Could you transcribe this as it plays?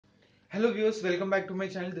Hello viewers, welcome back to my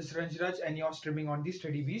channel. This is Ranjiraj and you're streaming on the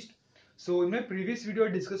Study Beast. So in my previous video I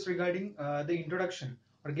discussed regarding the introduction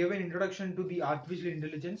or gave an introduction to the artificial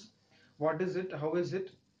intelligence. What is it, how is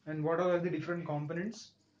it, and what are the different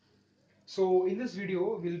components. So in this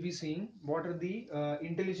video we'll be seeing what are the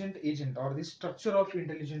intelligent agent or the structure of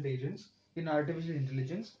intelligent agents in artificial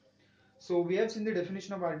intelligence. So we have seen the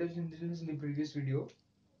definition of artificial intelligence in the previous video.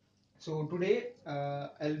 So today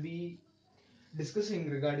I'll be discussing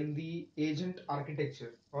regarding the agent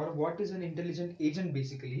architecture or what is an intelligent agent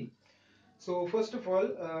basically. So first of all,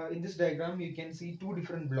 in this diagram you can see two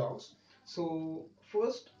different blocks. So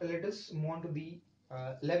first let us move on to the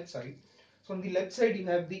left side. So on the left side you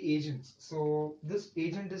have the agents. So this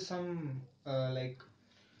agent is some like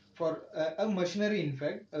for a machinery in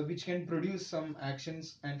fact which can produce some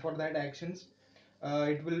actions, and for that actions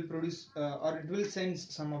it will produce or it will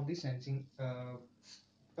sense some of the sensing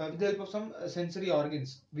with the help of some sensory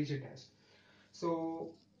organs which it has.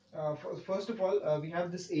 So first of all we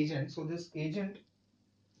have this agent. So this agent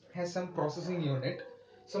has some processing unit,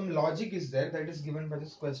 some logic is there that is given by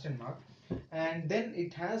this question mark, and then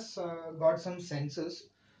it has got some sensors.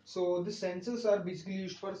 So the sensors are basically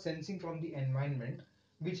used for sensing from the environment,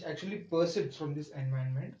 which actually percepts from this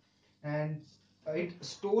environment, and it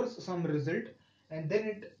stores some result, and then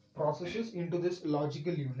it processes into this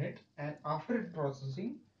logical unit, and after it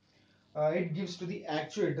processing it gives to the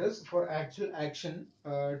actuators for actual action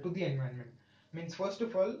to the environment. Means first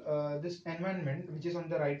of all, this environment which is on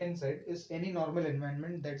the right hand side is any normal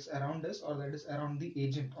environment that's around us or that is around the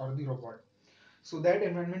agent or the robot. So that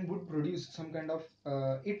environment would produce some kind of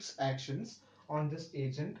its actions on this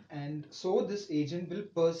agent, and so this agent will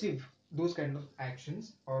perceive those kind of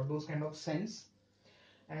actions or those kind of sense,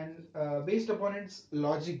 and based upon its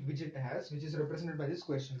logic which it has, which is represented by this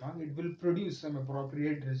question mark, it will produce some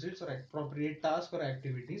appropriate results or appropriate tasks or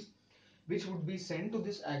activities which would be sent to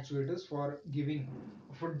these actuators for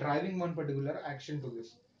driving one particular action to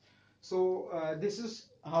this. So this is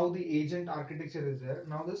how the agent architecture is there.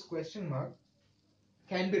 Now this question mark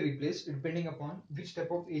can be replaced depending upon which type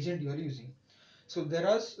of agent you are using. So there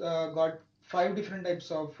are got five different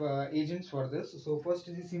types of agents for this. So first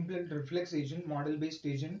is the simple reflex agent, model based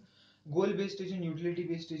agent, goal based agent, utility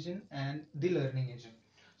based agent, and the learning agent.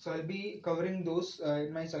 So I'll be covering those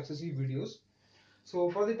in my successive videos.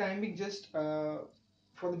 So for the time being, just for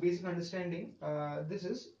the basic understanding, this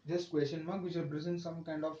is just question mark which represents some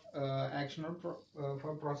kind of action or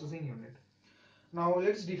for processing unit. Now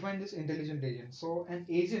let's define this intelligent agent. So an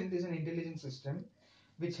agent is an intelligent system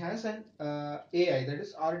which has an AI, that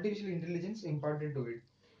is artificial intelligence, imparted to it.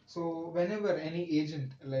 So whenever any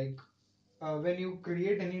agent, like when you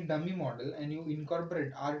create any dummy model and you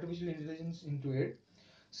incorporate artificial intelligence into it,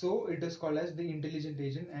 so it is called as the intelligent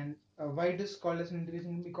agent. And why it is called as an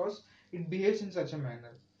intelligent? Because it behaves in such a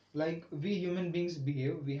manner like we human beings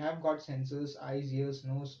behave. We have got senses, eyes, ears,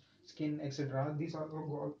 nose, skin, etc. These are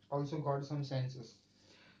also got some senses.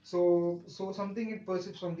 So something it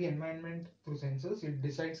perceives from the environment through sensors. It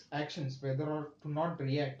decides actions whether or to not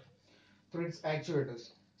react through its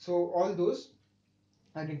actuators. So all those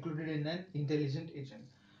are included in an intelligent agent.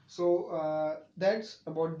 So that's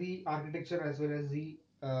about the architecture as well as the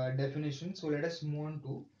definition. So let us move on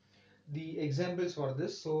to the examples for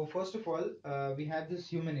this. So first of all, we have this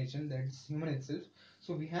human agent, that's human itself.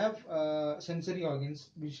 So we have sensory organs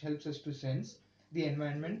which helps us to sense the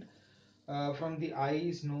environment from the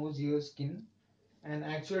eyes, nose, ears, skin, and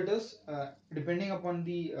actuators. Depending upon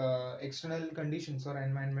the external conditions or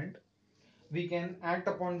environment, we can act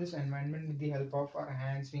upon this environment with the help of our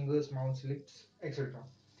hands, fingers, mouths, lips, etc.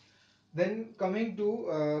 Then coming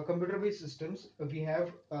to computer-based systems, we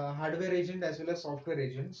have hardware agent as well as software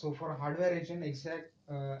agent. So for hardware agent, exact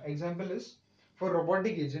example is for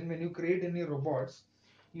robotic agent. When you create any robots,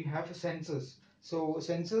 you have sensors. So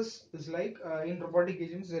sensors is like in robotic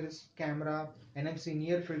agents there is camera, NFC,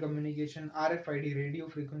 near field communication, RFID, radio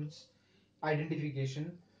frequency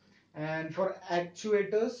identification, and for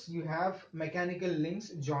actuators you have mechanical links,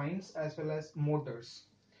 joints, as well as motors,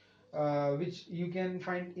 which you can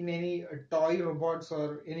find in any toy robots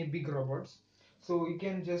or any big robots. So you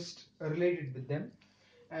can just relate it with them.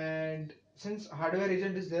 And since hardware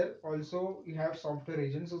agent is there, also you have software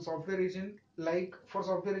agent. So software agent, like for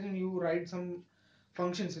software agent you write some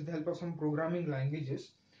functions with the help of some programming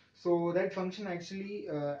languages. So that function actually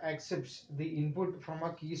accepts the input from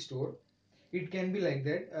a key store. It can be like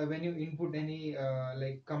that when you input any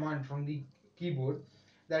like command from the keyboard,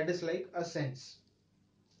 that is like a sense.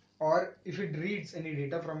 Or if it reads any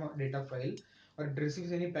data from a data file, or it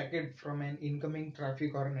receives any packet from an incoming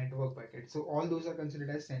traffic or a network packet, so all those are considered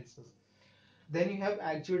as sensors. Then you have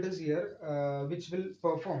actuators here, which will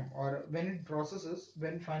perform, or when it processes,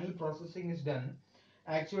 when final processing is done,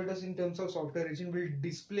 actuators in terms of software region will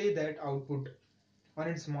display that output on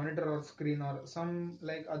its monitor or screen or some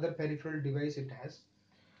like other peripheral device it has.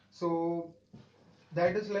 So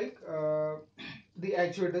that is like the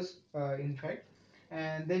actuators in fact.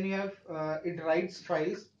 And then you have it writes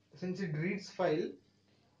files. Since it reads file,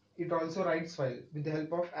 it also writes file with the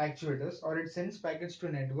help of actuators, or it sends packets to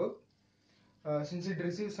network. Since it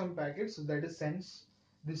receives some packets, so that is sends.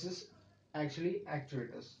 This is actually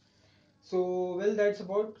actuators. So well, that's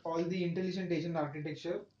about all the intelligent agent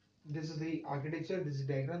architecture. This is the architecture, this is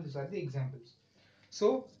the diagram, these are the examples.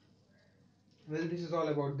 So well, this is all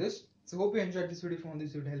about this. So hope you enjoyed this video. Found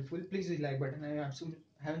this video helpful. Please hit like button.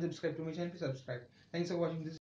 I haven't subscribed to my channel, please subscribe. Thanks for watching this.